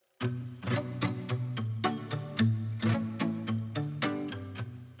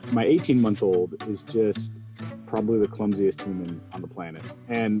my 18-month-old is just probably the clumsiest human on the planet.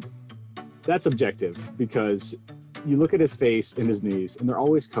 And that's objective because you look at his face and his knees, and they're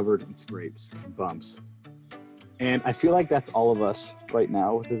always covered in scrapes and bumps. And I feel like that's all of us right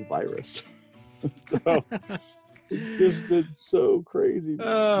now with this virus. So it's just been so crazy, man.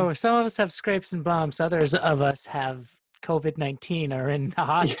 Oh, some of us have scrapes and bumps. Others of us have COVID-19 or in the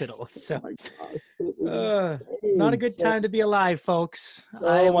hospital. So, Oh my gosh. not a good time to be alive, folks.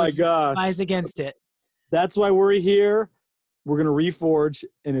 I Oh my would gosh. advise against it. That's why we're here. We're going to reforge,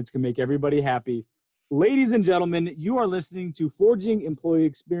 and it's going to make everybody happy. Ladies and gentlemen, you are listening to Forging Employee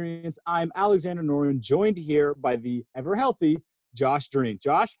Experience. I'm Alexander Norian, joined here by the ever healthy Josh Dreen.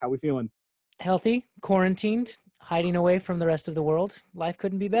 Josh, how we feeling? Healthy, quarantined, hiding away from the rest of the world. Life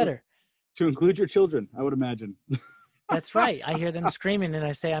couldn't be better. To include your children, I would imagine. That's right. I hear them screaming, and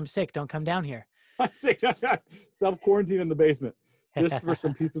I say, I'm sick. Don't come down here. Self-quarantine in the basement, just for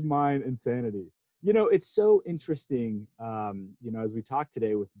some peace of mind and sanity. You know, it's so interesting, as we talk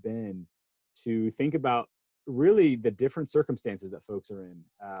today with Ben, to think about really the different circumstances that folks are in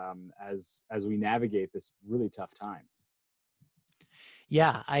as we navigate this really tough time.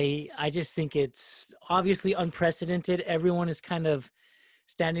 Yeah, I just think it's obviously unprecedented. Everyone is kind of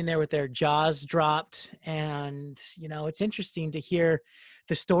standing there with their jaws dropped. And, it's interesting to hear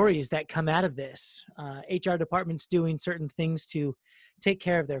the stories that come out of this. HR departments doing certain things to take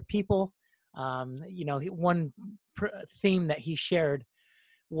care of their people. One theme that he shared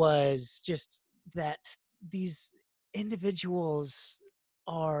was just that these individuals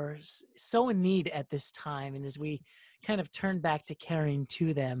are so in need at this time. And as we kind of turn back to caring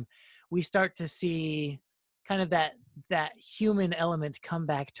to them, we start to see kind of that human element come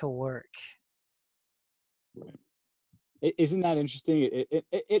back to work. Right. Isn't that interesting?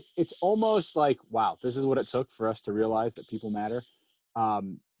 It's almost like, wow, this is what it took for us to realize that people matter.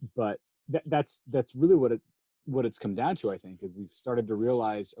 But that's really what it's come down to, I think, is we've started to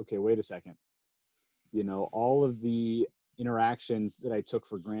realize, okay, wait a second. All of the interactions that I took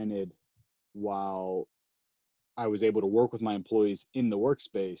for granted while I was able to work with my employees in the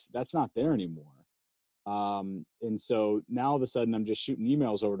workspace, that's not there anymore. And so now all of a sudden I'm just shooting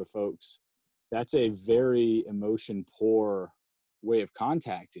emails over to folks. That's a very emotion poor way of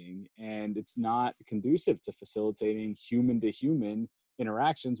contacting, and it's not conducive to facilitating human to human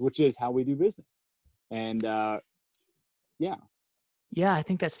interactions, which is how we do business. And Yeah, I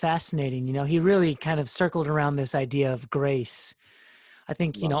think that's fascinating. He really kind of circled around this idea of grace. I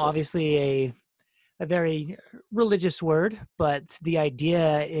think, obviously a very religious word, but the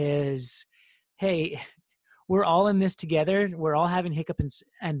idea is, hey, we're all in this together. We're all having hiccups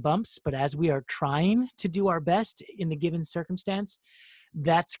and bumps, but as we are trying to do our best in the given circumstance,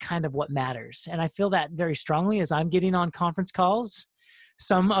 that's kind of what matters. And I feel that very strongly as I'm getting on conference calls.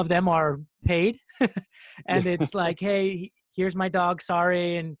 Some of them are paid and it's like, hey, here's my dog,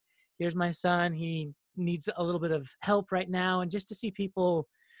 sorry. And here's my son. He needs a little bit of help right now. And just to see people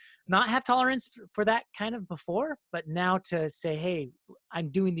not have tolerance for that kind of before, but now to say, hey, I'm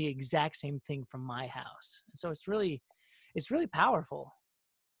doing the exact same thing from my house. So it's really powerful.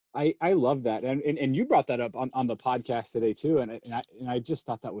 I love that. And you brought that up on the podcast today too. And I just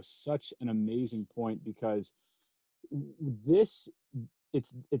thought that was such an amazing point, because it's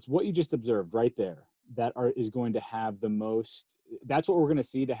what you just observed right there that is going to have the most, that's what we're going to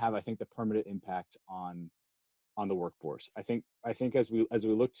see to have, I think, the permanent impact on the workforce. I think as we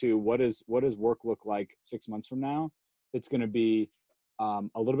look to what does work look like 6 months from now, it's going to be a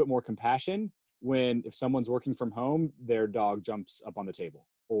little bit more compassion if someone's working from home, their dog jumps up on the table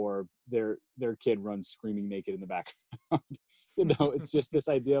or their kid runs screaming naked in the background. It's just this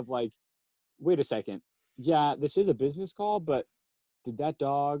idea of like, wait a second, yeah, this is a business call, but did that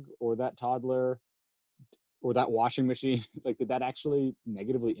dog or that toddler or that washing machine, like, did that actually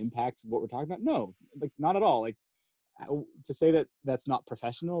negatively impact what we're talking about? No, like, not at all. Like, to say that that's not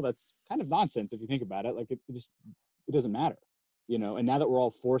professional, that's kind of nonsense if you think about it. Like, it doesn't matter, and now that we're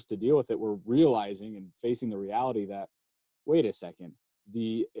all forced to deal with it, we're realizing and facing the reality that, wait a second,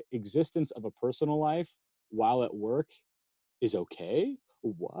 the existence of a personal life while at work is okay.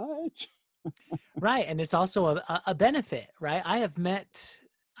 What? Right. And it's also a benefit, right? I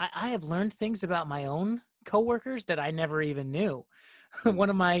have learned things about my own coworkers that I never even knew. One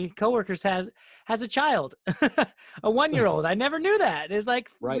of my coworkers has a child, a 1-year-old. I never knew that. It's like,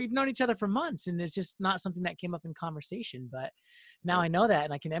 right. We've known each other for months, and it's just not something that came up in conversation. But now I know that,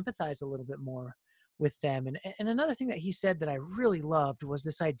 and I can empathize a little bit more with them. And another thing that he said that I really loved was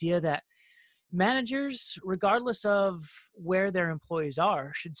this idea that managers, regardless of where their employees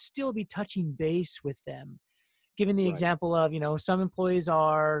are, should still be touching base with them, giving the Right. example of, some employees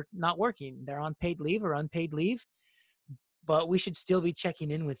are not working, they're on paid leave or unpaid leave, but we should still be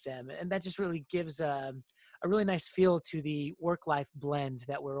checking in with them. And that just really gives a really nice feel to the work-life blend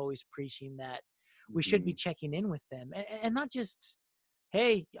that we're always preaching, that we should be Mhm. checking in with them, and not just,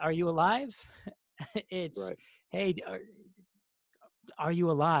 hey, are you alive? It's, Right. hey, are you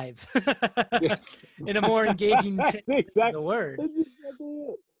alive? Yeah. In a more engaging That's of the word. that's exactly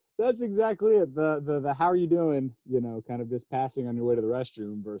it. That's exactly it. The how are you doing, kind of just passing on your way to the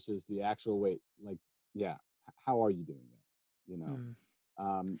restroom versus the actual wait, like, yeah, how are you doing that?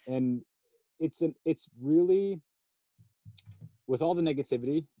 Mm, And it's really, with all the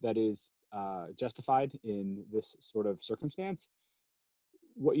negativity that is justified in this sort of circumstance,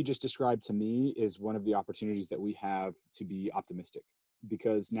 what you just described to me is one of the opportunities that we have to be optimistic,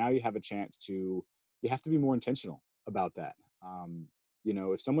 because now you have a chance to, you have to be more intentional about that.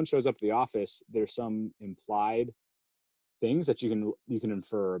 If someone shows up at the office, there's some implied things that you can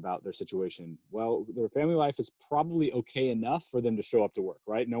infer about their situation. Well, their family life is probably okay enough for them to show up to work,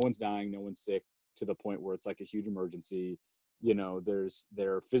 right? No one's dying, no one's sick to the point where it's like a huge emergency.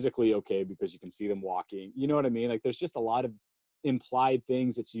 They're physically okay because you can see them walking. You know what I mean? Like, there's just a lot of implied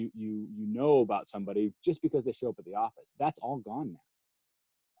things that you know about somebody just because they show up at the office. That's all gone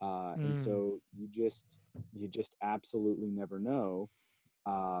now. And mm. so you just absolutely never know,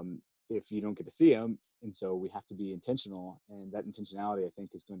 if you don't get to see them. And so we have to be intentional, and that intentionality, I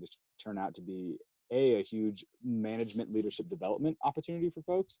think, is going to turn out to be a huge management leadership development opportunity for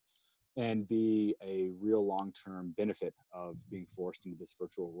folks, and be a real long-term benefit of being forced into this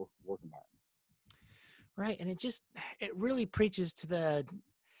virtual work environment. Right. And it really preaches to the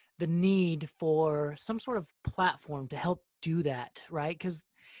need for some sort of platform to help do that, right? Because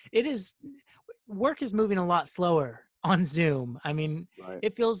it is work is moving a lot slower on Zoom. I mean, Right.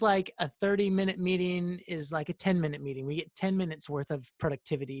 it feels like a 30-minute meeting is like a 10-minute meeting. We get 10 minutes worth of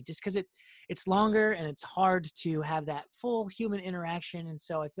productivity just because it's longer and it's hard to have that full human interaction. And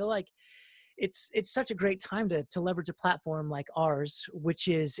so I feel like it's such a great time to leverage a platform like ours, which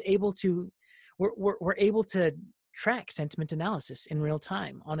is able to, we're able to track sentiment analysis in real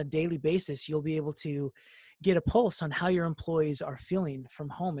time on a daily basis. You'll be able to get a pulse on how your employees are feeling from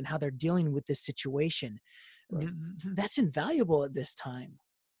home and how they're dealing with this situation. Right. That's invaluable at this time.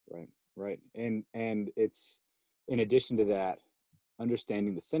 Right. Right. And it's, in addition to that,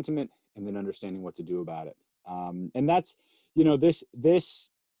 understanding the sentiment and then understanding what to do about it. And that's, this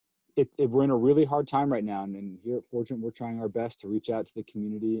we're in a really hard time right now, and here at Fortune, we're trying our best to reach out to the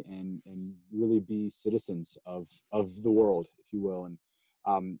community and really be citizens of the world, if you will.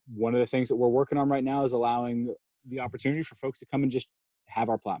 And one of the things that we're working on right now is allowing the opportunity for folks to come and just have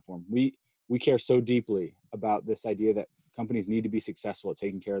our platform. We care so deeply about this idea that companies need to be successful at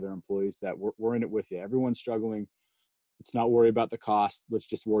taking care of their employees, that we're in it with you. Everyone's struggling. Let's not worry about the cost. Let's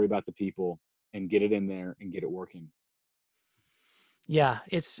just worry about the people and get it in there and get it working. Yeah,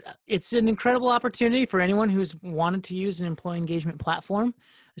 it's an incredible opportunity for anyone who's wanted to use an employee engagement platform,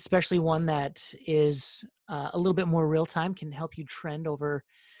 especially one that is a little bit more real time, can help you trend over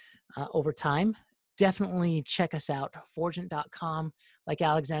time. Definitely check us out, Forgent.com. Like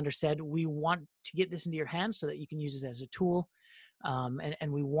Alexander said, we want to get this into your hands so that you can use it as a tool.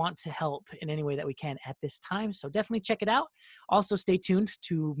 And we want to help in any way that we can at this time. So definitely check it out. Also, stay tuned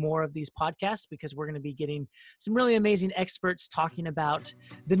to more of these podcasts, because we're going to be getting some really amazing experts talking about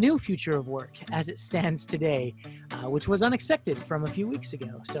the new future of work as it stands today, which was unexpected from a few weeks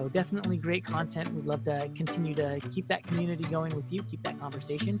ago. So definitely great content. We'd love to continue to keep that community going with you, keep that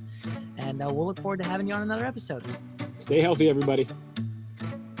conversation. And we'll look forward to having you on another episode. Stay healthy, everybody.